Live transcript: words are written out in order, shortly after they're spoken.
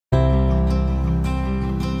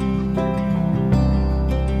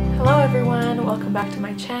welcome back to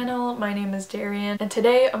my channel. My name is Darian and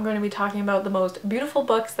today I'm going to be talking about the most beautiful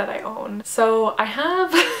books that I own. So I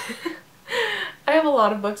have I have a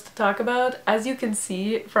lot of books to talk about. As you can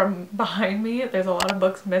see from behind me, there's a lot of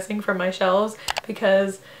books missing from my shelves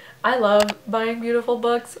because I love buying beautiful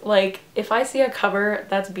books. Like, if I see a cover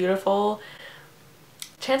that's beautiful,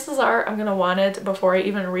 chances are I'm gonna want it before I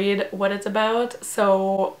even read what it's about.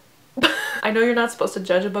 So I know you're not supposed to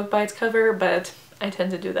judge a book by its cover, but I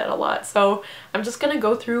tend to do that a lot. So I'm just gonna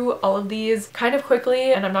go through all of these kind of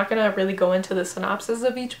quickly, and I'm not gonna really go into the synopsis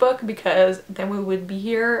of each book because then we would be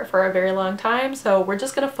here for a very long time. So we're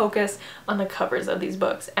just gonna focus on the covers of these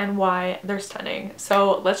books and why they're stunning.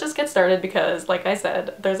 So let's just get started because, like I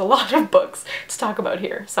said, there's a lot of books to talk about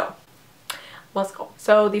here. So let's go.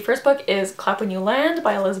 So the first book is Clap When You Land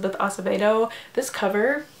by Elizabeth Acevedo. This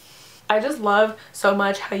cover, I just love so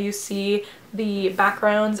much how you see the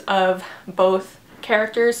backgrounds of both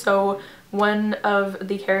characters. So one of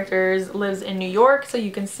the characters lives in New York, so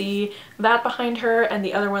you can see that behind her, and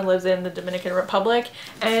the other one lives in the Dominican Republic.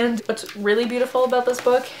 And what's really beautiful about this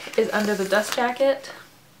book is under the dust jacket.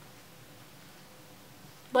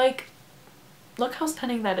 Like, look how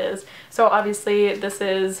stunning that is. So obviously this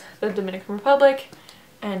is the Dominican Republic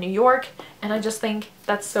and New York, and I just think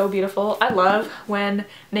that's so beautiful. I love when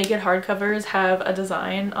naked hardcovers have a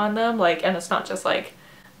design on them, like, and it's not just like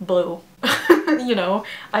blue. You know,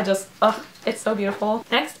 it's so beautiful.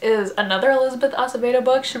 Next is another Elizabeth Acevedo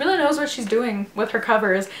book. She really knows what she's doing with her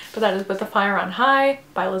covers, but that is With the Fire on High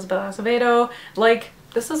by Elizabeth Acevedo. Like,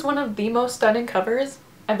 this is one of the most stunning covers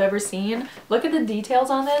I've ever seen. Look at the details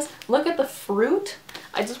on this. Look at the fruit.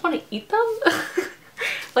 I just want to eat them.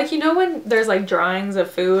 Like, you know when there's like drawings of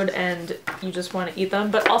food and you just want to eat them,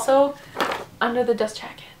 but also under the dust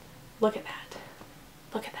jacket. Look at that.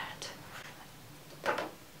 Look at that.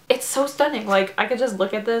 It's so stunning. Like, I could just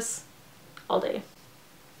look at this all day.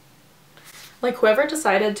 Like, whoever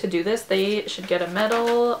decided to do this, they should get a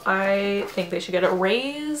medal. I think they should get a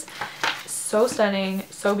raise. So stunning,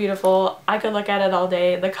 so beautiful. I could look at it all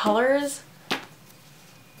day. The colors,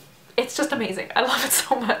 it's just amazing. I love it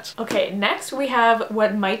so much. Okay, next we have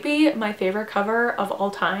what might be my favorite cover of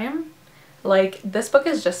all time. Like, this book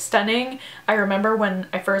is just stunning. I remember when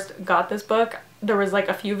I first got this book, there was like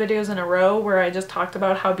a few videos in a row where I just talked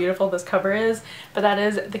about how beautiful this cover is, but that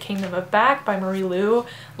is The Kingdom of Back by Marie Lu.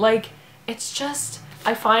 Like, it's just,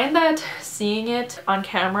 I find that seeing it on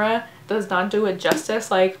camera does not do it justice.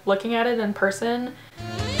 Like, looking at it in person,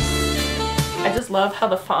 I just love how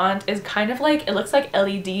the font is kind of like, it looks like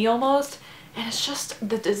LED almost, and it's just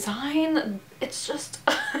the design, it's just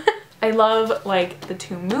I love like the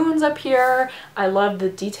two moons up here. I love the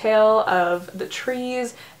detail of the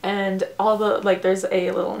trees and all the, like, there's a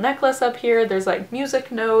little necklace up here. There's like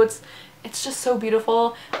music notes. It's just so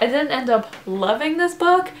beautiful. I didn't end up loving this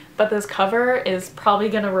book, but this cover is probably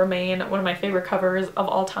gonna remain one of my favorite covers of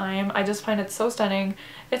all time. I just find it so stunning.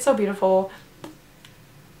 It's so beautiful.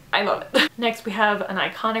 I love it. Next we have an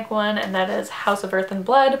iconic one, and that is House of Earth and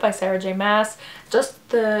Blood by Sarah J Maas. Just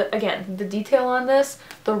again, the detail on this,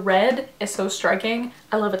 the red is so striking.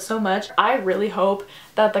 I love it so much. I really hope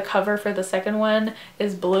that the cover for the second one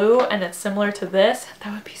is blue and it's similar to this.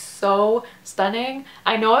 That would be so stunning.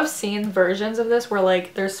 I know I've seen versions of this where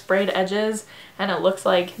like there's sprayed edges and it looks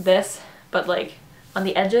like this, but like on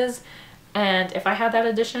the edges. And if I had that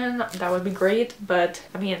edition, that would be great, but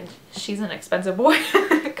I mean, she's an expensive boy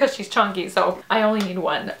because she's chunky, so I only need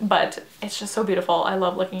one, but it's just so beautiful. I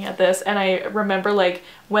love looking at this, and I remember like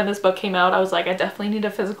when this book came out, I was like, I definitely need a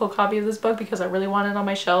physical copy of this book because I really want it on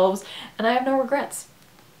my shelves, and I have no regrets.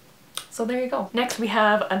 So there you go. Next we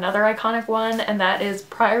have another iconic one, and that is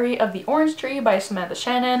Priory of the Orange Tree by Samantha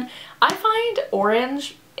Shannon. I find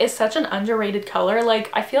orange is such an underrated color. Like,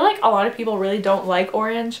 I feel like a lot of people really don't like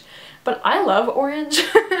orange, but I love orange.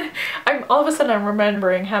 All of a sudden I'm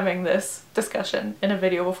remembering having this discussion in a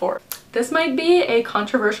video before. This might be a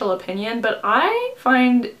controversial opinion, but I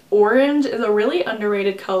find orange is a really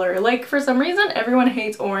underrated color. Like, for some reason everyone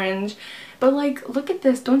hates orange, but like, look at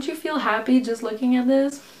this. Don't you feel happy just looking at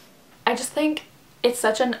this? I just think it's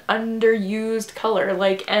such an underused color,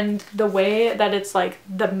 like, and the way that it's like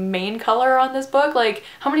the main color on this book, like,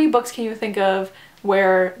 how many books can you think of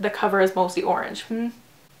where the cover is mostly orange?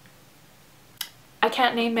 I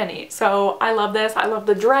can't name many. So I love this. I love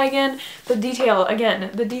the dragon. The detail,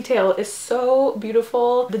 again, the detail is so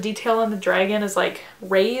beautiful. The detail on the dragon is like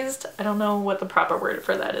raised. I don't know what the proper word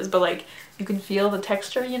for that is, but like you can feel the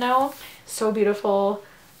texture, you know? So beautiful.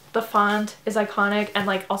 The font is iconic, and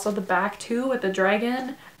like also the back too with the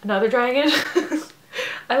dragon, another dragon.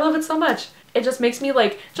 I love it so much. it just makes me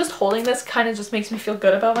like, just holding this kind of just makes me feel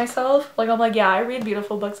good about myself. Like I'm like, yeah, I read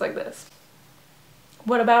beautiful books like this.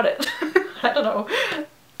 What about it? I don't know.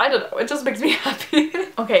 I don't know, it just makes me happy.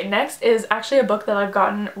 Okay, next is actually a book that I've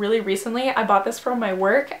gotten really recently. I bought this from my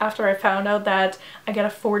work after I found out that I get a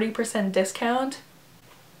 40% discount.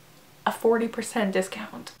 A 40%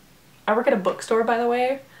 discount. I work at a bookstore, by the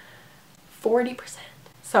way. 40%.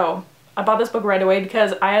 So I bought this book right away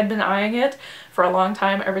because I had been eyeing it for a long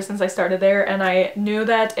time, ever since I started there, and I knew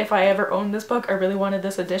that if I ever owned this book, I really wanted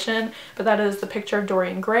this edition. But that is The Picture of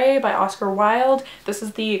Dorian Gray by Oscar Wilde. This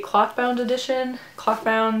is the cloth-bound edition.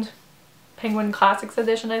 Cloth-bound Penguin Classics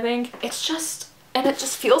edition, I think. It's just, and it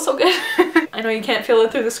just feels so good. I know you can't feel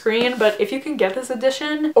it through the screen, but if you can get this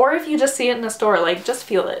edition, or if you just see it in a store, like, just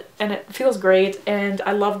feel it. And it feels great, and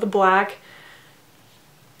I love the black.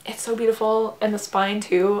 It's so beautiful, and the spine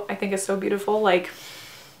too, I think is so beautiful. Like,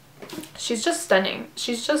 she's just stunning.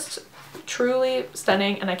 She's just truly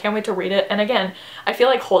stunning, and I can't wait to read it. And again, I feel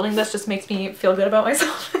like holding this just makes me feel good about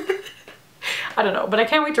myself. I don't know, but I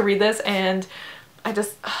can't wait to read this, and I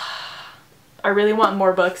just, I really want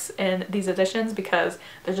more books in these editions because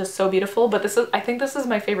they're just so beautiful. But this is, I think this is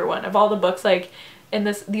my favorite one. Of all the books like in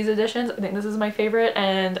these editions, I think this is my favorite,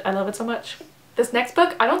 and I love it so much. This next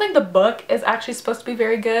book, I don't think the book is actually supposed to be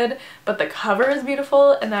very good, but the cover is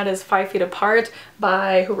beautiful, and that is 5 Feet Apart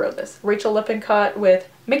by, who wrote this? Rachel Lippincott with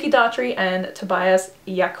Mickey Daughtry and Tobias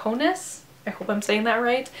Yakonis. I hope I'm saying that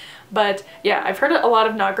right. But yeah, I've heard a lot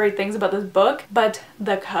of not great things about this book, but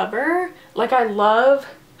the cover, like, I love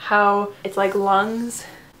how it's like lungs,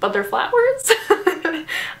 but they're flowers.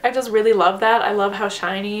 I just really love that. I love how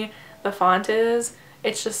shiny the font is.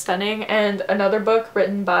 It's just stunning. And another book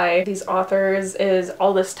written by these authors is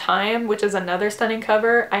All This Time, which is another stunning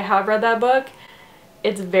cover. I have read that book.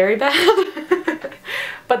 It's very bad.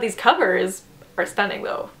 But these covers are stunning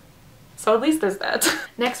though. So at least there's that.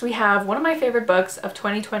 Next we have one of my favorite books of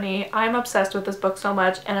 2020. I'm obsessed with this book so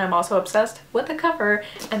much, and I'm also obsessed with the cover,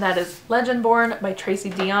 and that is Legendborn by Tracy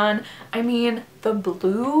Deonn. I mean, the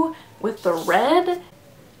blue with the red.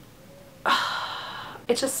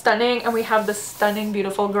 It's just stunning, and we have this stunning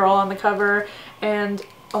beautiful girl on the cover, and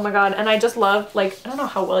oh my god. And I just love, like, I don't know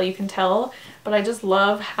how well you can tell, but I just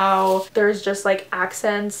love how there's just like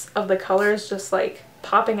accents of the colors just like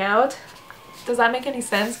popping out. Does that make any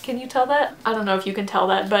sense? Can you tell that? I don't know if you can tell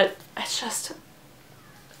that, but it's just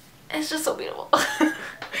so beautiful.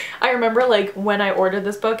 I remember like when I ordered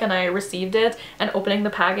this book and I received it and opening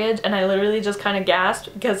the package, and I literally just kind of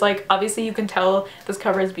gasped because, like, obviously you can tell this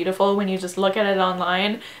cover is beautiful when you just look at it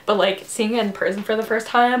online, but like seeing it in person for the first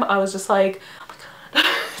time, I was just like, oh my god,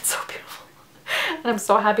 it's so beautiful. And I'm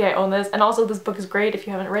so happy I own this. And also this book is great if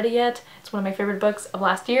you haven't read it yet. It's one of my favorite books of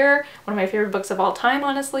last year, one of my favorite books of all time,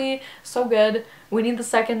 honestly. So good. We need the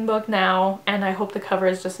second book now, and I hope the cover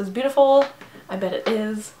is just as beautiful. I bet it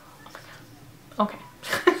is. Oh my god. Okay.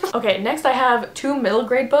 Okay, next I have 2 middle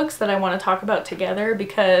grade books that I want to talk about together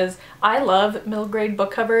because I love middle grade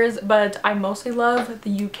book covers, but I mostly love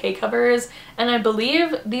the UK covers, and I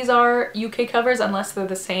believe these are UK covers unless they're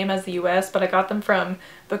the same as the US, but I got them from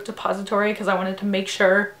Book Depository because I wanted to make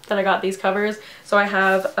sure that I got these covers. So I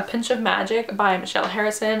have A Pinch of Magic by Michelle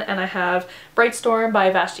Harrison, and I have Bright Storm by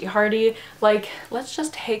Vashti Hardy. Like, let's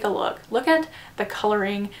just take a look. Look at the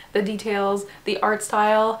coloring, the details, the art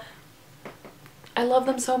style. I love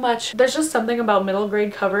them so much. There's just something about middle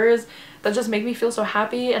grade covers that just make me feel so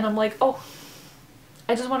happy, and I'm like, oh,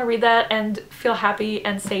 I just want to read that and feel happy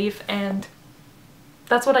and safe, and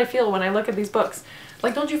that's what I feel when I look at these books.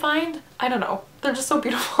 Like, don't you find? I don't know. They're just so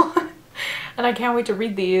beautiful. And I can't wait to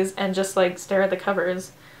read these and just like stare at the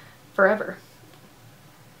covers forever.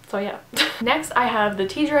 So yeah. Next I have the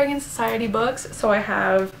Tea Dragon Society books. So I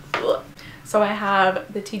have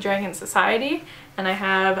the Tea Dragon Society, and I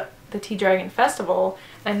have the Tea Dragon Festival.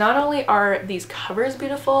 And not only are these covers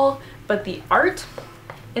beautiful, but the art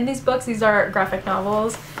in these books, these are graphic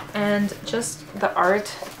novels, and just the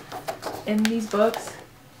art in these books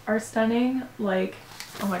are stunning. Like,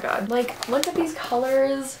 oh my god. Like, look at these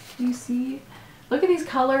colors. Can you see? Look at these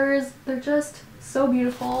colors. They're just so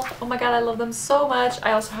beautiful. Oh my god, I love them so much.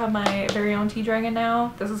 I also have my very own Tea Dragon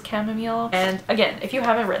now. This is Chamomile. And again, if you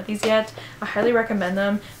haven't read these yet, I highly recommend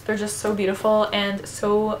them. They're just so beautiful and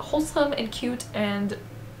so wholesome and cute, and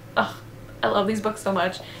ugh, I love these books so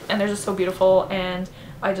much, and they're just so beautiful, and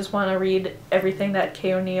I just want to read everything that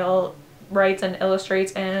Kay O'Neill writes and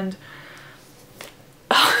illustrates, and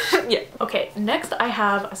yeah. Okay, next I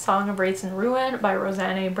have A Song of Wraiths and Ruin by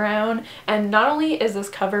Roseanne Brown, and not only is this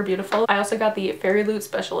cover beautiful, I also got the Fairy Loot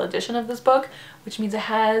special edition of this book, which means it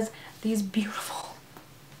has these beautiful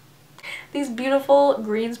these beautiful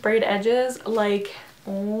green sprayed edges. Like,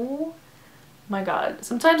 oh my god.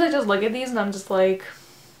 Sometimes I just look at these and I'm just like,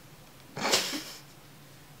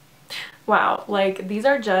 wow, like these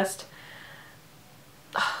are just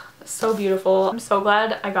so beautiful. I'm so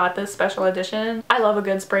glad I got this special edition. I love a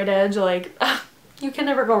good sprayed edge. Like, you can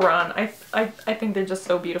never go wrong. I think they're just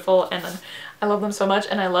so beautiful, and I love them so much,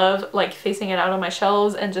 and I love like facing it out on my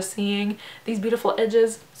shelves and just seeing these beautiful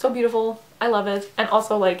edges. So beautiful. I love it. And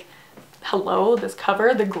also, like, hello, this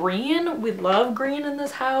cover, the green, we love green in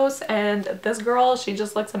this house, and this girl, she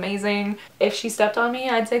just looks amazing. If she stepped on me,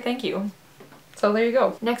 I'd say thank you. So there you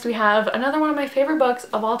go. Next we have another one of my favorite books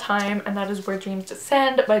of all time, and that is Where Dreams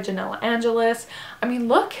Descend by Janella Angelis. I mean,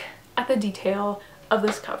 look at the detail of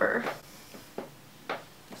this cover.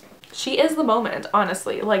 She is the moment,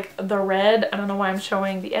 honestly. Like, the red, I don't know why I'm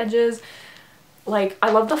showing the edges. Like, I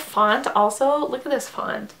love the font also. Look at this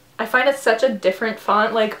font. I find it such a different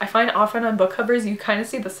font. Like, I find often on book covers you kind of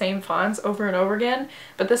see the same fonts over and over again,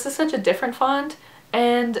 but this is such a different font.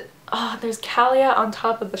 And oh, there's Kalia on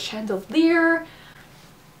top of the chandelier.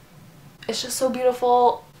 It's just so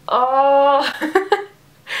beautiful. Oh,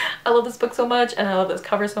 I love this book so much, and I love this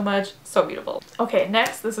cover so much. So beautiful. Okay,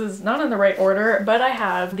 next, this is not in the right order, but I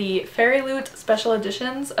have the Fairy Loot special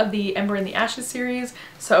editions of the Ember in the Ashes series.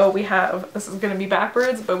 So we have, this is gonna be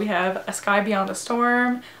backwards, but we have A Sky Beyond a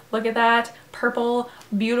Storm. Look at that. Purple,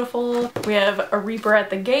 beautiful. We have A Reaper at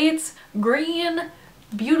the Gates, green,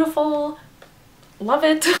 beautiful. Love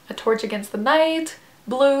it. A Torch Against the Night,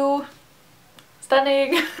 blue,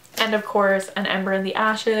 stunning. And of course, An Ember in the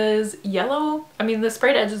Ashes, yellow. I mean, the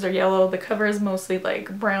sprayed edges are yellow. The cover is mostly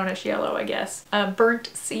like brownish yellow, I guess.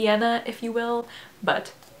 Burnt sienna, if you will,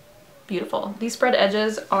 but beautiful. These spread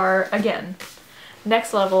edges are, again,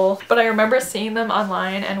 next level. But I remember seeing them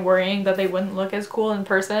online and worrying that they wouldn't look as cool in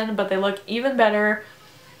person, but they look even better.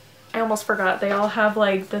 I almost forgot. They all have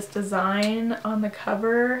like this design on the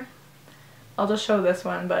cover. I'll just show this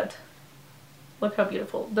one, but look how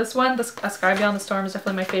beautiful. This one, A Sky Beyond the Storm, is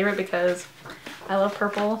definitely my favorite because I love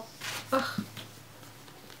purple. Ugh.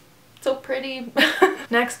 So pretty.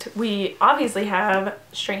 Next, we obviously have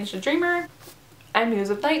Strange the Dreamer and Muse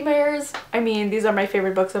of Nightmares. I mean, these are my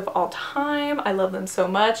favorite books of all time. I love them so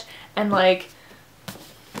much. And like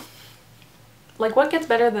what gets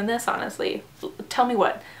better than this, honestly? Tell me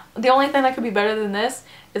what. The only thing that could be better than this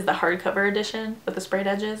is the hardcover edition with the sprayed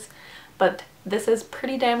edges. But this is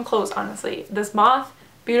pretty damn close, honestly. This moth,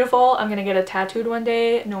 beautiful. I'm gonna get it tattooed one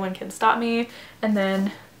day. No one can stop me. And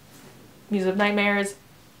then Muse of Nightmares,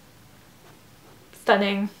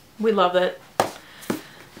 stunning. We love it.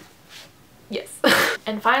 Yes.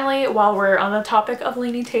 And finally, while we're on the topic of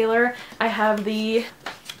Laini Taylor, I have the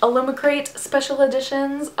Illumicrate special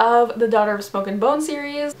editions of the Daughter of Smoke and Bone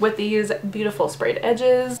series with these beautiful sprayed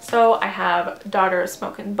edges. So I have Daughter of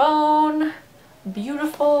Smoke and Bone,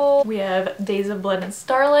 beautiful. We have Days of Blood and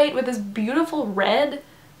Starlight with this beautiful red.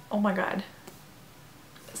 Oh my god,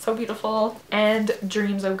 so beautiful. And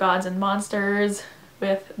Dreams of Gods and Monsters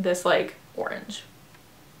with this like orange.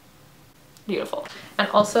 Beautiful. And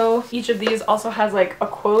also each of these also has like a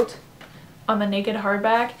quote on the naked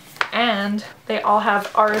hardback, and they all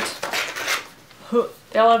have art.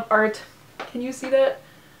 They all have art. Can you see that?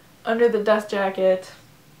 Under the dust jacket.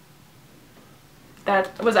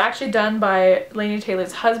 That was actually done by Laini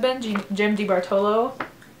Taylor's husband, Jim DiBartolo.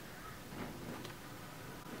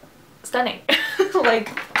 Stunning.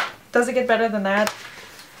 Like, does it get better than that?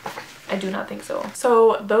 I do not think so.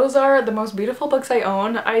 So those are the most beautiful books I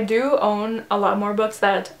own. I do own a lot more books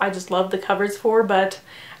that I just love the covers for, but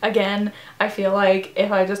again, I feel like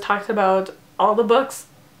if I just talked about all the books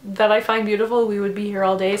that I find beautiful, we would be here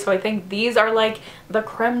all day. So I think these are like the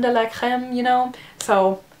creme de la creme, you know?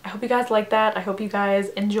 So I hope you guys like that. I hope you guys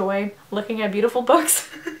enjoy looking at beautiful books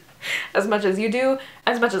as much as you do,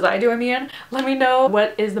 as much as I do, I mean. Let me know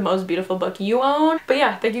what is the most beautiful book you own. But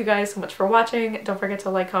yeah, thank you guys so much for watching. Don't forget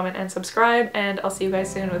to like, comment, and subscribe, and I'll see you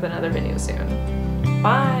guys soon with another video soon.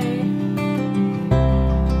 Bye!